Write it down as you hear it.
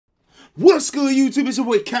What's good, YouTube? It's your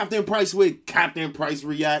boy Captain Price with Captain Price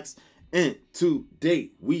Reacts. And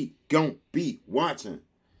today we gon' be watching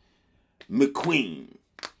McQueen.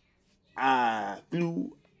 I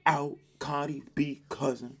flew out Cardi B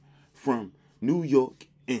cousin from New York,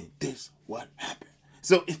 and this what happened.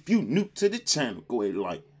 So if you new to the channel, go ahead and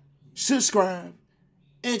like, subscribe,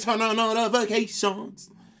 and turn on notifications.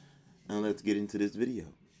 Now let's get into this video.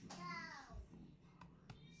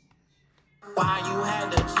 Why you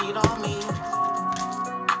had to cheat on me?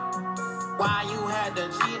 Why you had to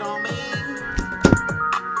cheat on me?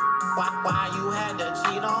 Why you had to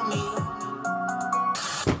cheat on me?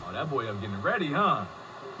 Oh, that boy up getting ready, huh?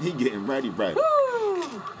 He getting ready. Woo!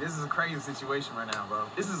 This is a crazy situation right now, bro.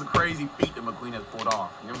 This is a crazy feat that McQueen has pulled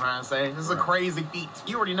off. You know what I'm trying to say? This is a crazy feat.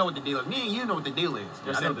 You already know what the deal is. Me and you know what the deal is.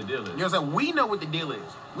 I know what the deal is. You know what I'm saying? We know what the deal is.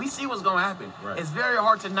 We see what's going to happen. Right. It's very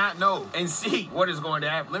hard to not know and see what is going to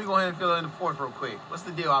happen. Let me go ahead and fill in the fourth real quick. What's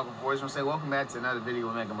the deal, Uncle Boys? I'm going to say, welcome back to another video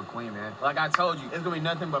with Megan McQueen, man. Like I told you, it's going to be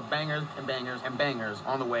nothing but bangers and bangers and bangers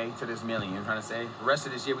on the way to this million. You know what I'm trying to say? The rest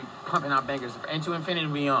of this year, we pumping out bangers into infinity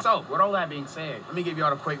and beyond. So, with all that being said, let me give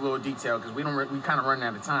y'all a quick little detail because we kind of running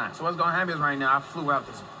out of time. So what's going to happen is right now, I flew out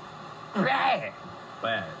this bad.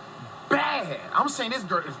 I'm saying this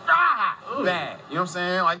girl is bad. You know what I'm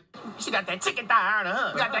saying? Like, she got that chicken thigh on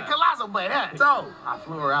her. We got that colossal butt, huh? So, I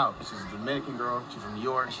flew her out. She's a Dominican girl. She's from New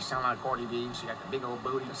York. She sound like Cardi B. She got the big old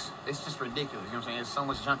booty. It's just ridiculous. You know what I'm saying? There's so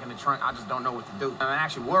much junk in the trunk, I just don't know what to do. I'm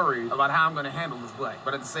actually worried about how I'm going to handle this butt.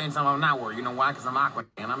 But at the same time, I'm not worried. You know why? Because I'm awkward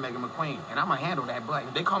and I'm Megan McQueen. And I'm going to handle that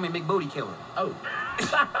butt. They call me Big Booty Killer. Oh.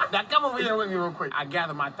 Now, come over here with me real quick. I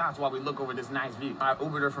gather my thoughts while we look over this nice view. I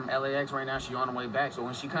Ubered her from LAX right now. She on the way back. So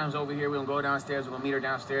when she comes over here, we're going to go downstairs. We're going to meet her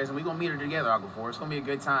downstairs. And we're going to meet her together, Uncle Four. It's going to be a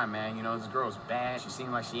good time, man. You know, this girl's bad. She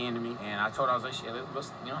seemed like she into me. And I told her, I was like, shit,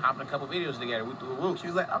 let's, you know, hop in a couple videos together. We threw a whoop. She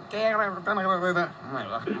was like, okay. I'm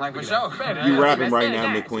like, for sure. You rapping right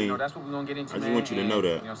now, McQueen. You know, that's what we're going to get into, I just man. want you to know that.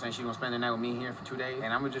 You know what I'm saying? She's going to spend the night with me here for 2 days.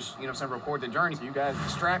 And I'm going to just, you know what I'm saying, record the journey. So you guys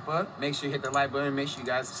strap up. Make sure you hit the like button. Make sure you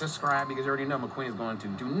guys subscribe because you already know McQueen is going to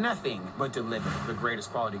do nothing but deliver the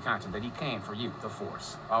greatest quality content that he can for you, the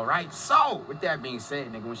Force. All right? So, with that being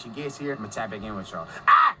said, nigga, when she gets here, I'm going to tap back in with y'all.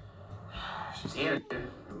 She's here.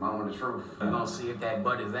 The moment of truth. We're going to see if that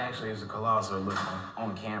butt is actually as a colossal looking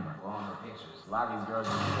on camera or on the pictures. A lot of these girls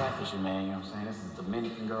are catfishing, man. You know what I'm saying? This is a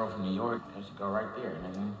Dominican girl from New York. There she go right there,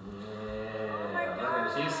 nigga. Yeah. Look at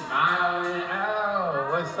her. She's smiling. Oh,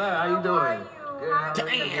 what's up? How you doing? Good. What's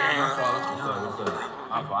up?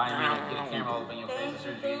 I didn't mean to get a camera open your face.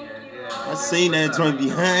 I seen that joint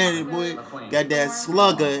behind it, boy. Got that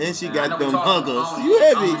slugger, and she got them huggers. You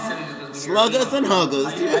heavy? Sluggers and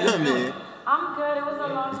huggers. Yeah, man. I'm good. It was a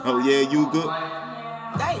long time. Oh, yeah, you good?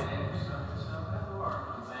 Yeah. Damn.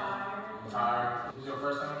 Tired. This is your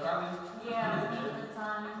first time in Cali? Yeah, it was a good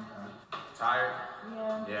time. Tired?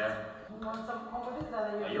 Yeah. Yeah. You want some? Oh, what is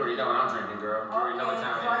that? You already know what I'm drinking, girl. You already know what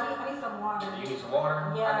time So I need some water. You need some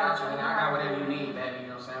water? Yeah. I got you. I got whatever you need, baby. You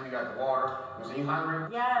know what I'm saying? We got the water. You know, so you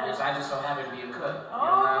hungry? Yeah. Yes, I just so happen to be a cook. You know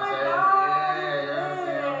Oh what I'm my saying? God. Yeah, you know what I'm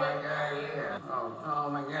saying? Oh my God, yeah. Oh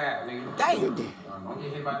my God, nigga. Damn. Don't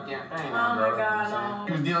get hit by the damn thing. Oh my God,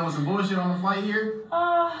 You was dealing with some bullshit on the flight here?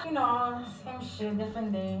 You know, same shit,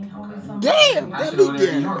 different day. Always something. Damn, that be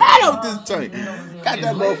getting right off this joint. Got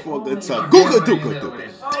that motherfucker tongue. Googa dooga dooga.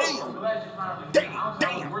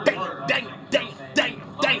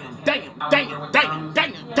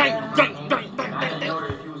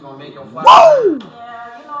 Whoa!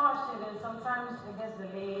 Yeah, you know how shit is. Sometimes it gets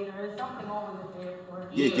delayed or it's something over the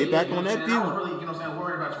airport. Yeah, get back on that view. I was really, you know what I'm saying,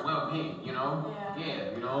 worried about your well-being, you know?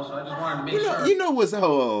 Yeah. You know, so I just wanted to make sure. You know what's,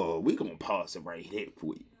 we gonna pause it right here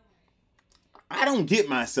for you. I don't get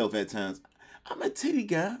myself at times. I'm a titty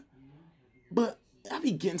guy, but I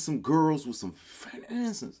be getting some girls with some fat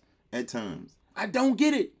asses at times. I don't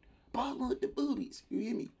get it. But I love the boobies, you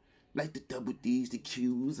hear me? Like the double D's, the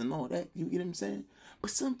Q's, and all that. You get what I'm saying? But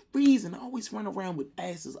some reason I always run around with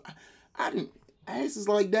asses. I didn't asses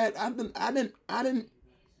like that. I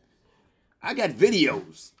got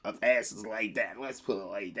videos of asses like that. Let's put it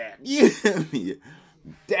like that. Yeah,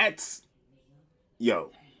 that's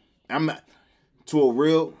I'm not to a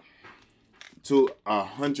real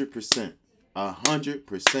 100%.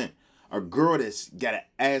 100%. A girl that's got an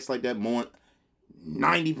ass like that more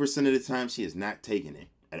 90% of the time she is not taking it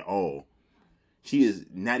at all. She is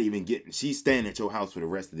not even getting. She's staying at your house for the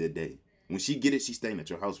rest of the day. When she get it, she's staying at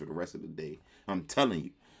your house for the rest of the day. I'm telling you,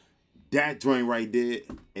 that joint right there.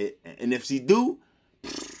 And if she do,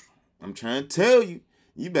 I'm trying to tell you,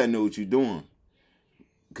 you better know what you're doing,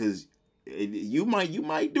 because you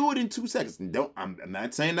might do it in 2 seconds. I'm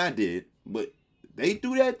not saying I did, but they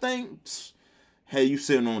do that thing. Hey, you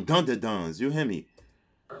sitting on dun-dun-duns. You hear me?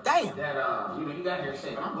 Damn. That you got here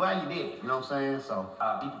safe. I'm glad you did. You know what I'm saying? So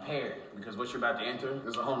be prepared because what you're about to enter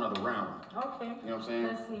is a whole nother realm. Okay. You know what I'm saying?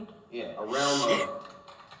 Let's see. Yeah, a realm of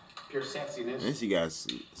pure sexiness. And she got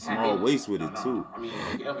small waist with it too. I mean, you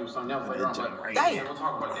can help me with something else later on, but Right. damn, we'll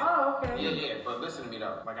talk about that. Oh, okay. Yeah, but listen to me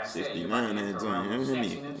though. Like I said, 69 that joint.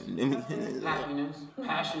 sexiness, happiness,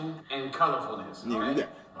 passion, and colorfulness. Nigga, you got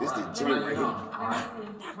this the joint right here. Let me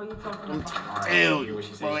see. What you talking about? Damn,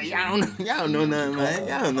 boy, y'all don't know nothing, man.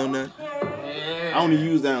 Y'all don't know nothing. I only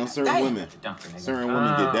use that on certain women. Certain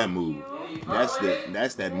women get that move.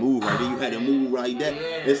 That's that move right there. You had a move like that.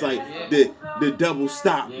 It's like the double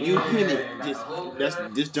stop. You hit it. That's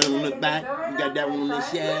this joint on the back. You got that one on the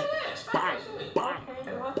side. Bang, bang,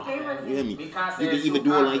 bang. You hear me? You can either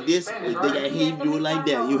do it like this, or if they got here, you do it like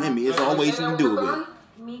that. You hear me? It's always you can do it with.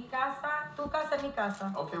 Mi casa, tu casa, mi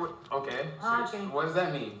casa. Okay, okay. Okay. What does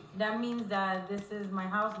that mean? That means that this is my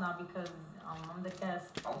house now because I'm the guest.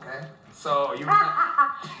 Okay. So you.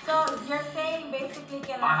 So you're saying basically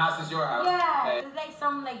que My house is your house. Yeah, Okay. it's like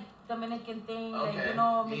some like Dominican thing, like Okay. you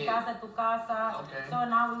know, mi Yeah. casa, tu casa. Okay. So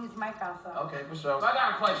now it's my casa. Okay, for sure. So I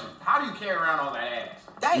got a question. How do you carry around all that ass?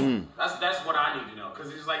 Damn. That's what I need to know.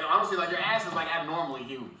 Cause it's like honestly, like your ass is like abnormally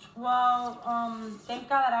huge. Well, thank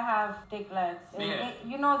God that I have thick legs. Yeah.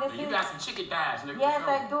 You know this You is. got some chicken thighs, nigga. Yes,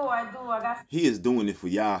 for sure. I do. I got. He is doing it for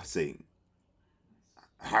y'all sake.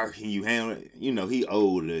 How can you handle it? You know, he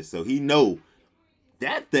older, so he know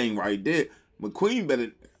that thing right there. McQueen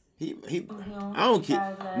better. He I don't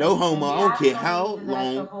care. No homo. I don't care how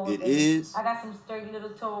long it is. I got some sturdy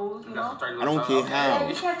little toes, you know. I don't care how.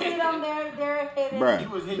 You can see them there. They're hidden.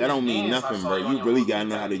 Bruh, that don't mean nothing, bro. You really gotta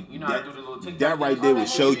know how to. That right there will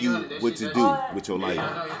show you what to do with your life. You know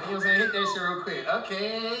what I'm saying? Hit that shit real quick.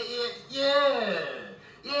 Okay. Yeah.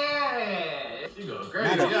 She goes great.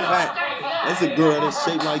 Matter of fact, that's a girl that's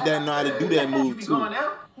shaped like that know how to do that move too.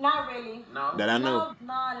 Not really. No. That I know.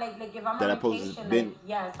 No, like if I'm That I on supposed to vacation, been- like,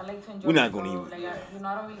 yes, I like to enjoy We're not myself. gonna even- Like, you know,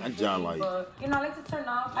 I don't really I drink, John like- but, you know, I like to turn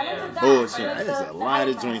up. I like to dance. Bullshit. I like There's to a lot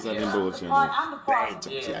of iPad. drinks I've been bullshitting. I'm the Bad part.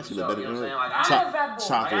 joints. She actually so, better you know than what I'm her. saying? Like, I'm a red bull.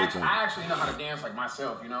 Chocolate I joint. actually know how to dance like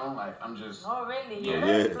myself, you know? Like, I'm just... Oh, really? Yeah. You're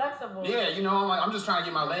very Yeah. flexible. Yeah, you know, like, I'm just trying to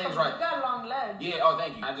get my legs right. You got long legs. Yeah, oh,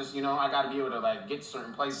 thank you. I just, you know, I got to be able to, like, get to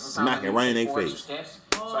certain places. Smack it right in their face. Steps,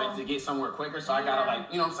 so I to get somewhere quicker, so I got to, like,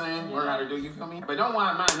 you know what I'm saying? Learn how to do, you feel me? But don't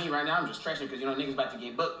mind me right now. I'm just stretching because, you know, niggas about to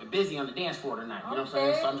get busy on the dance floor tonight. You know what I'm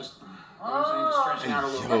saying? So I'm just, you know what I'm saying? Just stretching out a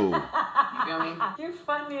little bit. Yo, You feel me? You're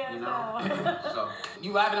funny as You hell. know? So,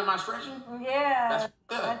 you laughing at my stretching? Yeah. That's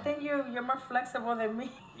good. I think you're more flexible than me.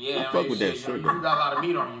 Yeah, fuck with that shit, shit, you though. got a lot of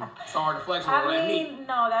meat on you. It's hard to flex over that meat.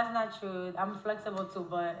 No, that's not true. I'm flexible too,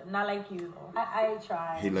 but not like you. I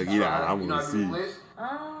try. he look, yeah, I You know want how to to do see. splits?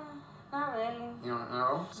 Not really. You don't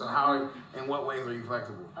know? So how, in what ways are you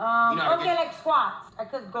flexible? You know how to Okay, get- like squats. I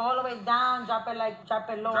could go all the way down, drop it low. Drop it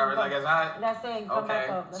and like as high? That's it, and come back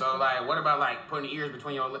Okay, up. That's so it. like, what about like putting ears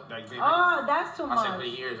between your lips? Like, Oh, that's too I much. said put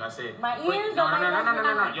ears. I said My put- ears No, or no, my no, no, legs no, no,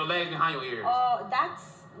 no, behind? Your legs behind your ears. Oh, that's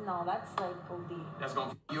like OD. That's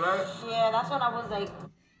gonna f you up. Yeah, that's when I was like,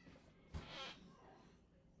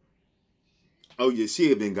 Oh yeah, she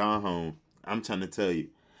had been gone home. I'm trying to tell you.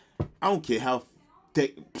 I don't care how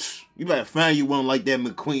thick. You better find you one like that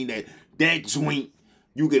McQueen. That joint.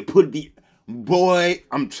 You can put the boy.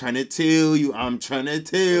 I'm trying to tell you. That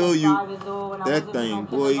thing,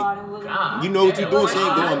 boy. You know what you doing? She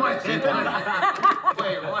ain't going back. She ain't coming back.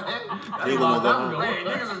 Wait, what? She ain't gonna go home. Wait,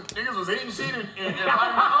 niggas was eating shit and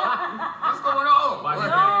what's going on?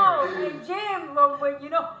 no, in gym, when you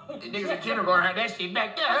know. Niggas in kindergarten had that shit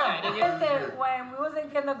back there. Listen, when we was in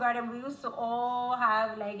kindergarten, we used to all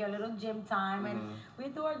have like a little gym time, and we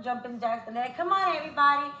do our jumping jacks, and they're like, come on,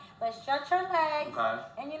 everybody, let's stretch your legs. Okay.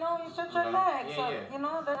 And you know, you stretch your legs. Yeah, so, yeah. you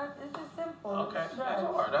know, it's just simple. Okay, Stretch. that's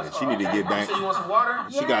hard. That's She hard. need to get back. So you want some water?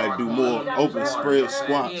 She gotta do more open spread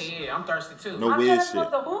squats. Yeah, I'm thirsty too. No I'm weird trying to smoke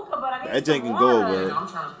shit. the hookah, but I need That some jank can go water. over. Yeah, I'm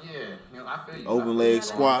trying. Yeah, you know, I feel you. Open leg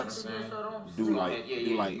squats. Do Yeah, like yeah, do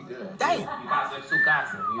yeah, like you good. Damn. You got some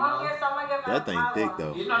sukasa, you know? Okay, so I'm gonna get my that thing power. thick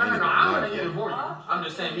though. No, Ain't I'm even gonna lying. get it for you. I'm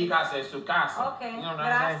just saying, Mika said sukasa. Okay, You know what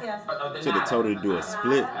I'm gracias. saying? Should have told her to do a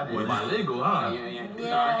split. Bilingual, huh?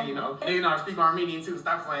 Yeah. You know, you know, I speak Armenian too.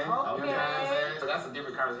 Stop playing. You know what I'm Okay. saying? So that's a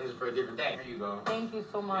different conversation for a different day. Here you go. Thank you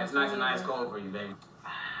so much. It's nice and nice cold for you, baby.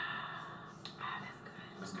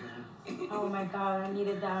 That's good. Oh my God, I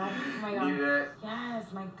needed that. Oh my God. You that? Yes,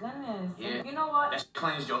 my goodness. Yeah. You know what? That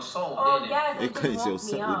cleansed your soul, Oh didn't it? yes, It it just cleans your woke me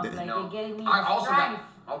soul, up. didn't Like it? No. it gave me I also strength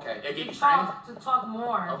got. Okay, it gave you to strength. talk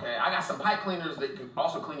more. Okay, I got some pipe cleaners that can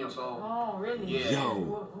also clean your soul. Oh really? Yeah.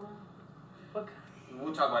 Yo. What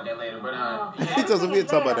we'll talk about that later. But He tells me we'll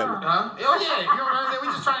talk about that. Huh? Oh yeah, you know what I'm saying? We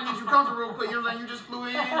just trying to get you comfortable real quick. You know what I'm saying? You just flew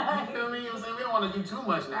in. You feel me? You know what I'm saying? We don't want to do too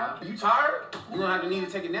much now. You tired? You gonna have to need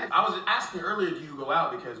to take a nap. I was asking earlier, do you go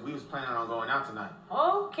out because we was planning on going out tonight.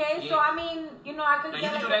 Okay, so I mean, you know, I could Now get you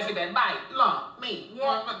can like do that shit, that bite, lump, me.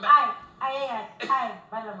 yeah, ay,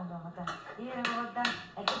 baila mundo, mata. Yeah, mata.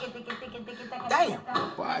 Damn.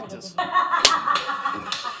 Boy, I just.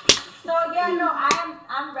 So yeah, no,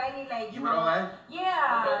 I'm ready, like You all right?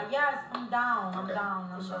 Yeah, Okay. yes, I'm down. Okay.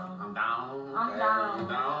 I'm For sure. down. I'm down. I'm Okay. down. You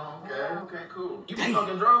down? Okay, cool. You been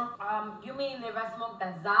smoking dro? You mean if I smoke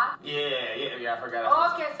that Za? Yeah, I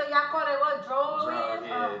forgot. Okay, so y'all call it what? Dro?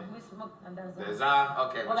 Yeah. We smoke that The Za. Za?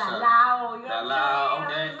 Okay, Or what's that up? Lao, you know That what loud, I'm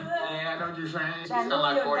okay. saying? Yeah, I know what you're saying. She That sound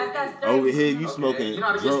like New 40. York, that's Over here, you Okay. smoking You know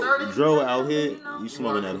how to get sturdy? dro out here. You know. You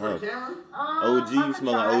smoking that huff. huff. OG, you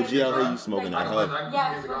smoking OG out here. You smoking that huff.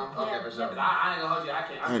 Yes, Okay, for sure. yeah. I ain't gonna hold you. I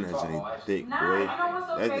can't. And I that can ain't talk all thick, Nah, boy. you know what's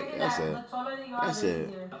so crazy? That's that it. the taller you are, That's the it.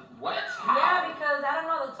 easier. What? Yeah, because I don't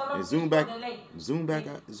know the taller And zoom people, back, they like, zoom back I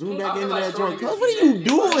feel into like that joint. shorty Cuz, what are you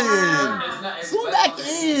doing? It's Zoom back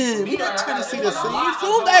in. We not trying to see the scene.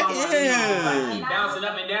 Zoom back in. Keep bouncing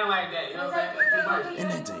up and down like that. You know what I'm saying? Too much.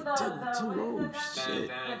 And that joint too low. Shit.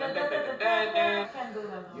 Can't do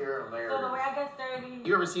that. You're So the way hilarious. I get 30.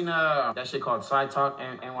 You ever seen that shit called Side Talk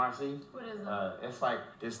NYC? What is that? It's like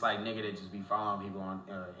this like nigga that just be following people on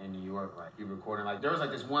in New York, like he recording. Like there was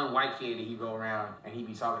like this one white kid that he go around and he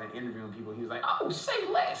be talking and interviewing people. He was like, "Oh, say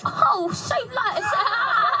less." Oh, say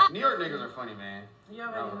less. New York niggas are funny, man. You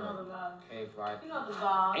already know the vibe. K-Fly. You know the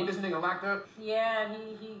vibe. Ain't this nigga locked up? Yeah,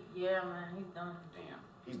 yeah, man, he's done. Damn,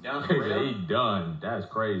 he's done for real. He done. That's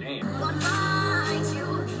crazy. Damn.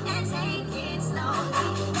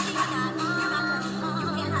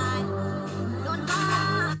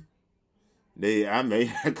 I made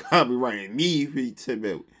that copywriting me if he tip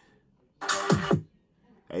it.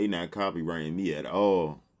 He not copywriting me at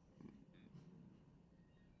all.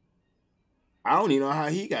 I don't even know how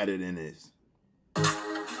he got it in this.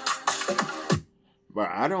 But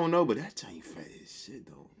I don't know, but that joint fat as shit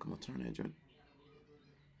though. Come on, turn that joint.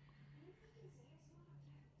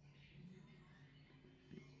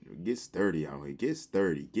 Gets 30 out here. Gets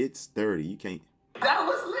 30. You can't. That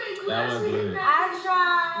was lit. That was lit. I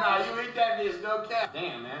tried. Nah, you hit that bitch, no cap.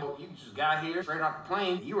 Damn, man. You just got here, straight off the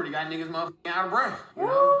plane. You already got niggas motherfucking out of breath. You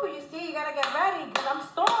know? Woo, you see, you gotta get ready, because I'm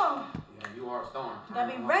storm. Yeah, you are a storm. You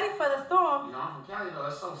gotta be ready for the storm. You know, I'm from Cali, though.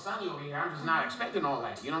 It's so sunny over here. I'm just not expecting all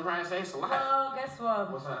that. You know what I'm trying to say? It's a lot. Well, guess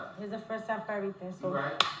what? What's up? It's the first time for everything, so. You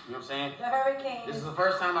right? You know what I'm saying? The hurricane. This is the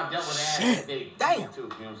first time I've dealt with ass that big. Damn. Too. You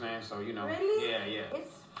know what I'm saying? So, you know. Really? Yeah.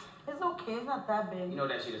 It's okay, it's not that big. You know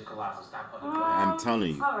that shit is colossal. Stop fucking I'm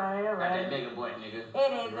telling you. Alright. got that mega butt, nigga.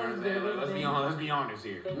 It is, You know what I'm saying? Let's be honest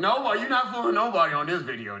here. Nobody, you're not fooling nobody on this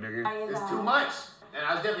video, nigga. It's too much. And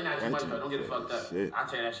I was definitely not too much, though. Don't get it fucked up. Shit. I'll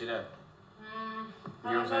tear that shit up. You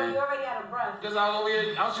know what I'm saying? You're already out of breath. Because I was over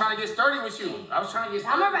here, I was trying to get sturdy with you. I was trying to get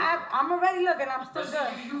sturdy. I'm already looking, I'm still But good.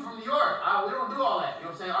 see, you from New York. We don't do all that. You know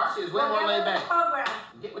what I'm saying? Our shit is way more laid back. Program.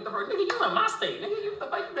 Get with the nigga, you in my state. Nigga, you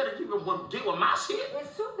better get with my shit.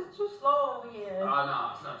 It's too slow over here. Oh,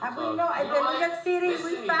 no, it's not too slow. We know, in New York City, This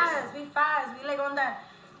we city fast. We like on that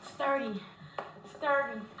sturdy.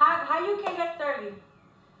 How you can get sturdy?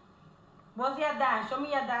 What's your dance? Show me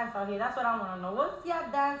your dance out here. That's what I want to know. What's your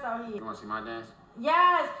dance out here? You want to see my dance?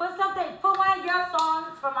 Yes, put one of your songs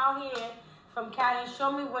from out here, from Cali.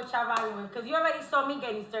 Show me what y'all vibing with. Because you already saw me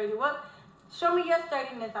getting sturdy. Show me your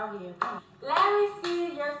sturdiness out here. Come on. Let me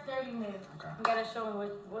see your sturdiness. Okay. You gotta show me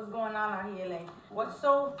what's going on out here. Like, what's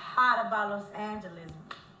so hot about Los Angeles?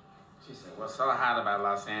 She said, what's so hot about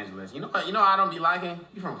Los Angeles? You know what I don't be liking?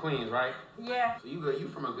 You from Queens, right? Yeah. So you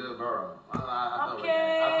from a good borough. I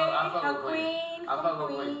Okay. fuck with Queens. I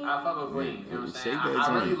fuck with Queens. You know what I'm saying?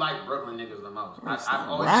 I really like Brooklyn niggas the most. I've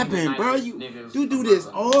always Rapping, seen the bro. nicest You niggas do from this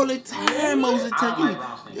Brooklyn. all the time most of the I time. like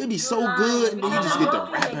Bronx niggas. It be so good, and then you just get to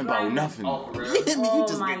Brooklyn rapping about niggas. nothing. Oh, for real? You hear me? You Oh,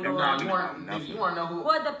 just my get to Lord. rapping You about want nothing. to know who?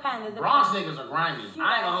 Well, it depends. Bronx niggas are grimy. I ain't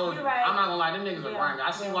gonna hold you. You're right. I'm not gonna lie, them niggas are Yeah. grimy.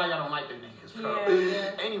 I see Yeah. why y'all don't like them niggas, bro.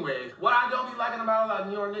 Yeah. Anyways, what I don't be liking about a lot of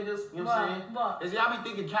New York niggas, you know what I'm saying? What? Is y'all be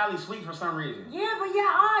thinking Cali sweet for some reason. Yeah, but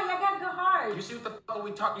y'all got good heart. You see what the fuck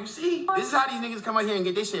we talk? You see? This is how these niggas come out here and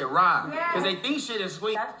get this shit robbed. Yeah. Because they think shit is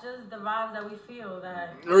sweet. That's just the vibes that we feel.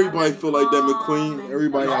 That Everybody feel like that calm McQueen. and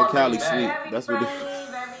Everybody Y'all out Cali really sweet. bad. That's what very it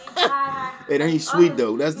friendly, very high. It ain't sweet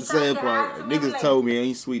though. That's the You gotta sad get part. attitude, Niggas like- told me it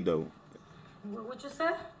ain't sweet though. What you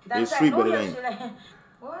said? It's that sweet, but New it York ain't. shit.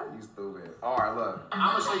 What? You stupid. Alright, look.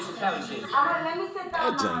 I'm gonna show you some Cali shit. Let me sit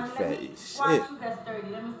down. That joint Let fat me as watch shit. you get sturdy.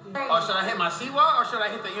 Let me see. Oh, should I hit my C-Walk or should I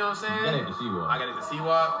hit the, you know what I'm saying? Gotta hit the C-Walk. I gotta hit the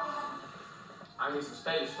C-Walk. I need some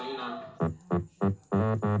space, so you know.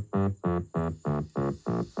 You're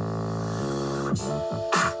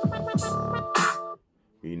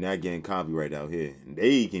not getting copyright out here.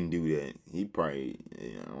 They can do that. He probably,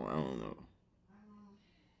 I don't know.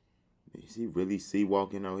 Is he really sea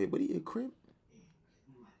walking out here? But he a Crip?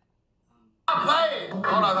 Play it. Hold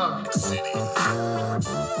on.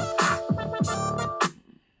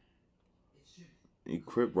 He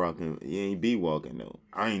Crip rocking. He ain't be walking though.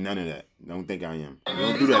 I ain't none of that. Don't think I am. You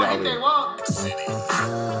don't do that out here.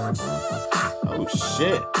 Oh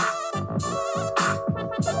shit.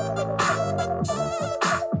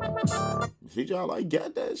 See y'all like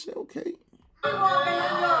got that shit, okay.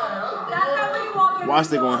 Watch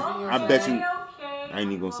they going. I bet you. I ain't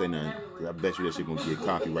even gonna say nothing. Cause I bet you that shit gonna get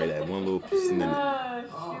copyright at one little piece in there.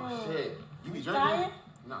 Oh shit. You be drinking?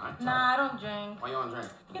 Nah, I don't drink. Why you don't drink?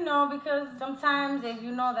 You know, because sometimes if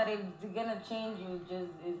you know that it's gonna change you, just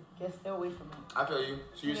stay away from it. I feel you.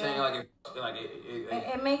 So you're saying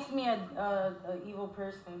It makes me a evil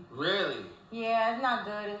person. Really? Yeah, it's not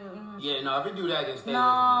good. Yeah, no. If you do that, then stay away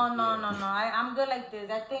No. from it. I'm good like this.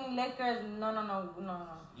 I think Lakers. No.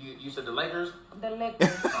 You said the Lakers? The Lakers.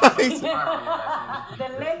 The Lakers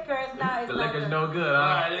now is The not Lakers good. no good, huh?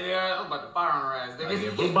 Alright, nigga. I'm about to fire on her ass. Nigga. You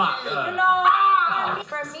know,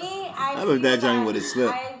 for me, I look that joint with a slip.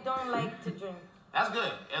 I don't like to drink. That's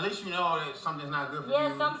good. At least you know that something's not good for you. Yeah,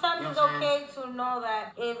 sometimes You know it's what I'm saying? okay to know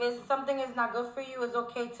that if something is not good for you, it's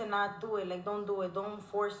okay to not do it. Like, don't do it. Don't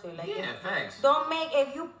force it. Like, Yeah, thanks. don't make,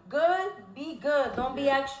 if you good, be good. Don't be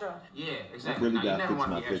extra. Yeah, exactly. Really Now, you gotta never fix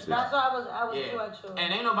want my to be extra. picture. That's why I was Yeah. too extra.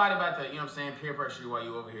 And ain't nobody about to, you know what I'm saying, peer pressure you while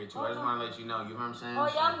you over here too. I just want to let you know, you know what I'm saying? Oh,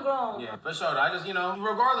 yeah, I'm grown. Yeah, for sure. I just, you know,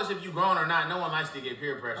 regardless if you grown or not, no one likes to get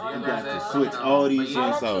peer pressure. You You know got what I'm to saying? switch all these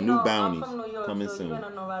I'll shits let out. you New know, bounties I'm from New York, coming so soon. you're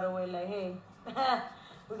gonna know right away, like, hey,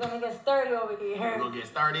 we're gonna get sturdy over here. We're gonna get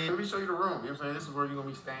started. Let me show you the room. You know what I'm saying? This is where you're gonna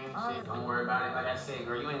be staying. Shit. Don't worry about it. Like I said,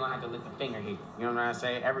 girl, you ain't gonna have to lift a finger here. You know what I'm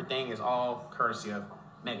saying? Everything is all courtesy of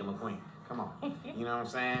McQueen. Come on. You know what I'm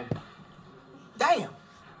saying? Damn.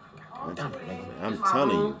 I'm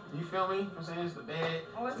telling you. You feel me? You know what I'm saying? It's the bed.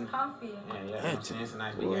 Oh, it's comfy. Yeah, you know what I'm saying? It's a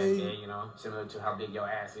nice big ass Boy. bed, you know, similar to how big your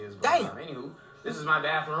ass is. But, anywho, this is my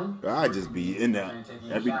bathroom. I just be in there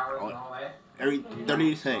every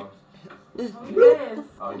 30 seconds. Yes.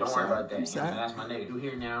 Oh, don't worry about that. You know, that's my nigga. You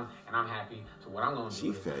here now, and I'm happy. So what I'm gonna do She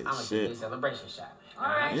is fat I'm as gonna shit. take a celebration shot.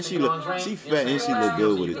 Alright. And she look, she fat and she look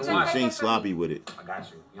good with it too. She ain't sloppy with it. I got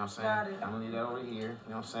you. You know what I'm saying? Got it. I'm gonna leave that over here. You know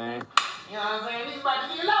what I'm saying? You know what I'm saying? This about to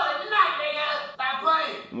get loaded tonight, nigga. Stop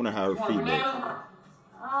playing. I wonder how her You want a feet look. banana?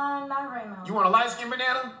 Not right now. You want a light skin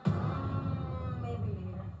banana? Maybe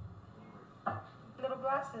later. Little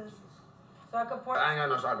glasses. So I could pour. I ain't got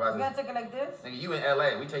no shot You glasses. gonna take it like this? Nigga, you in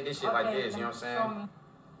LA. We take this shit like Okay, this. You know what I'm saying? show me.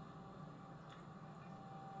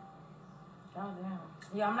 God damn.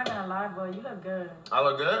 Yeah, I'm not gonna lie, but you look good. I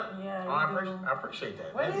look good? Yeah, Oh, you do. I appreciate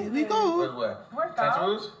that. What is we it? go. What? Workout.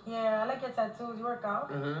 Tattoos? Yeah, I like your tattoos. You work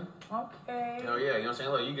out? Mm-hmm. Okay. Hell yeah, you know what I'm saying?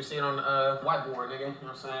 Look, you can see it on the whiteboard, nigga. You know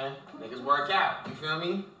what I'm saying? Niggas work out. You feel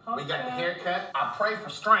me? We got the Okay. haircut. I pray for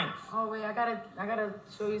strength. Oh wait, I gotta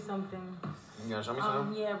show you something. You gonna show me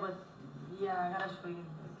something? Yeah, but I gotta show you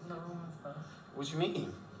the room and stuff. What you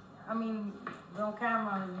mean? I mean, no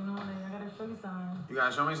cameras, you know, like, I gotta show you something. You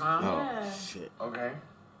gotta show me something? Oh Yeah. shit. Okay.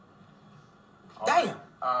 Damn.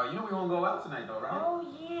 You know we gonna go out tonight though, right? Oh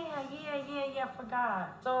yeah, I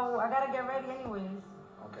forgot. So I gotta get ready anyways.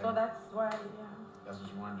 Okay. So that's why, yeah. That's what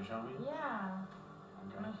you wanted to show me? Yeah.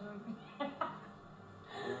 Okay. I'm gonna show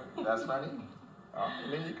you. That's funny.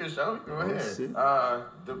 Then you can show me. Go ahead. shit.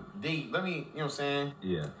 Let me, you know what I'm saying?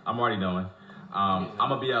 Yeah, I'm already knowing. I'm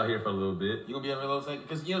gonna be out here for a little bit. You gonna be a little second?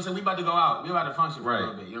 Because, you know what I'm saying? We about to go out. We about to function for a Right.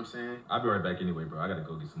 little bit. You know what I'm saying? I'll be right back anyway, bro. I gotta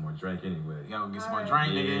go get some more drink anyway. You gotta go get some more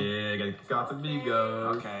drink, nigga. Yeah, gotta get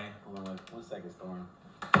Casamigos. Okay. Hold on, 1 second, Storm.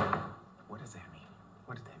 What does that mean?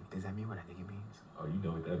 What does that mean? Does that mean what I think it means? Oh, you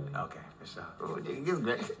know what that means. Okay, for sure. Oh,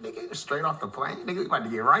 nigga, straight off the plane. Nigga, we about to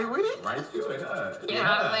get right with it. Right to it, huh? You know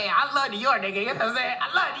what I'm saying? I love New York, nigga. You know what I'm saying? I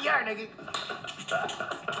love New York, nigga.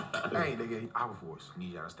 Hey, nigga, our force.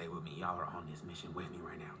 Need y'all to stay with me. Y'all are on this mission with me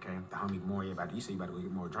right now, okay? The homie Maury about to, you say you about to go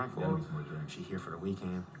get more drink for Yeah, her? get some more drink. She here for the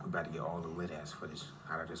weekend. We about to get all the lit ass footage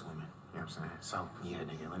out of this woman. You know what I'm saying? So, yeah,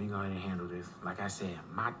 nigga, let me go ahead and handle this. Like I said,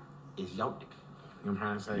 my is your dick. You know what I'm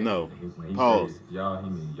trying to say? No. When he Pause. says y'all, he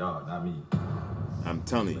mean y'all, not me. I'm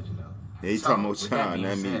telling you. Let you know. He So, talking about with that Sean, being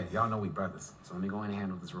not me. said, y'all know we brothers. So let me go in and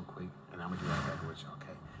handle this real quick, and I'm gonna do that back with y'all,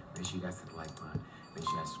 okay? Make sure you guys hit the like button. Make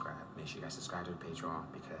sure you guys subscribe. Make sure you guys subscribe to the Patreon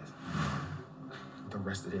because the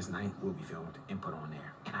rest of this night will be filmed and put on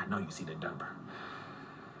there. And I know you see the dumper.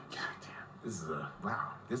 God damn. This is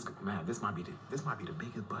wow. This might be the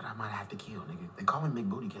biggest butt I might have to kill, nigga. They call me Big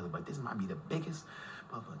Booty Killer, but this might be the biggest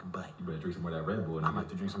motherfucking butt. You better drink some more of that Red Bull. I'm about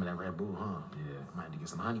to drink some of that Red Bull, huh? Yeah. I might have to get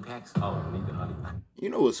some honey packs. Oh, I need the honey. You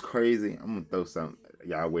know what's crazy? I'm gonna throw something.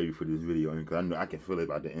 Y'all waiting for this video because I know I can feel it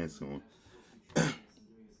about to end soon.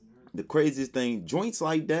 The craziest thing, joints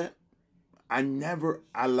like that, I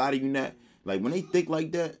lie to you not. Like when they thick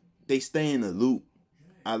like that, they stay in the loop.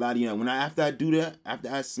 I lie to you not. After I do that, after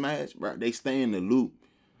I smash, bro, they stay in the loop.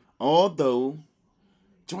 Although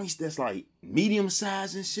joints that's like medium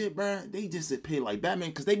size and shit, bro, they disappear like Batman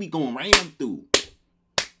because they be going random through.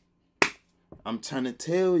 I'm trying to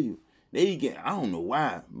tell you. They get, I don't know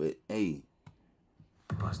why, but hey.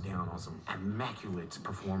 Bust down on some immaculate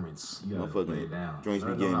performance. You gotta play it down. Joints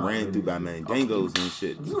be getting ran through by man dangos and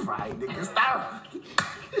shit. You right, nigga. Stop.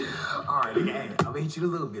 All right, nigga. Hey, I'm gonna hit you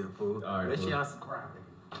a little bit, fool. All right, let fool. y'all subscribe, nigga.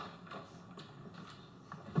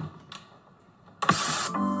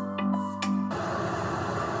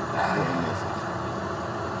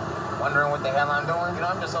 Wondering what the hell I'm doing? You know,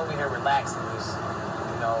 I'm just over here relaxing, just,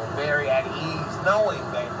 you know, very at ease, knowing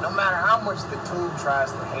that no matter how much the tube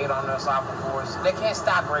tries to hate on us aquifers, they can't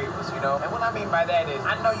stop ravers, you know? And what I mean by that is,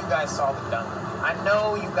 I know you guys saw the dunk. I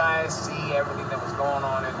know you guys see everything that was going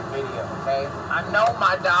on in the video, okay? I know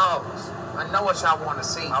my dogs. I know what y'all want to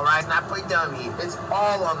see, all right? Not play dumb here. It's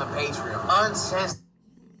all on the Patreon. Uncensored.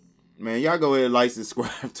 Man, y'all go ahead, like,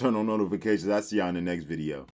 subscribe, turn on notifications. I'll see y'all in the next video.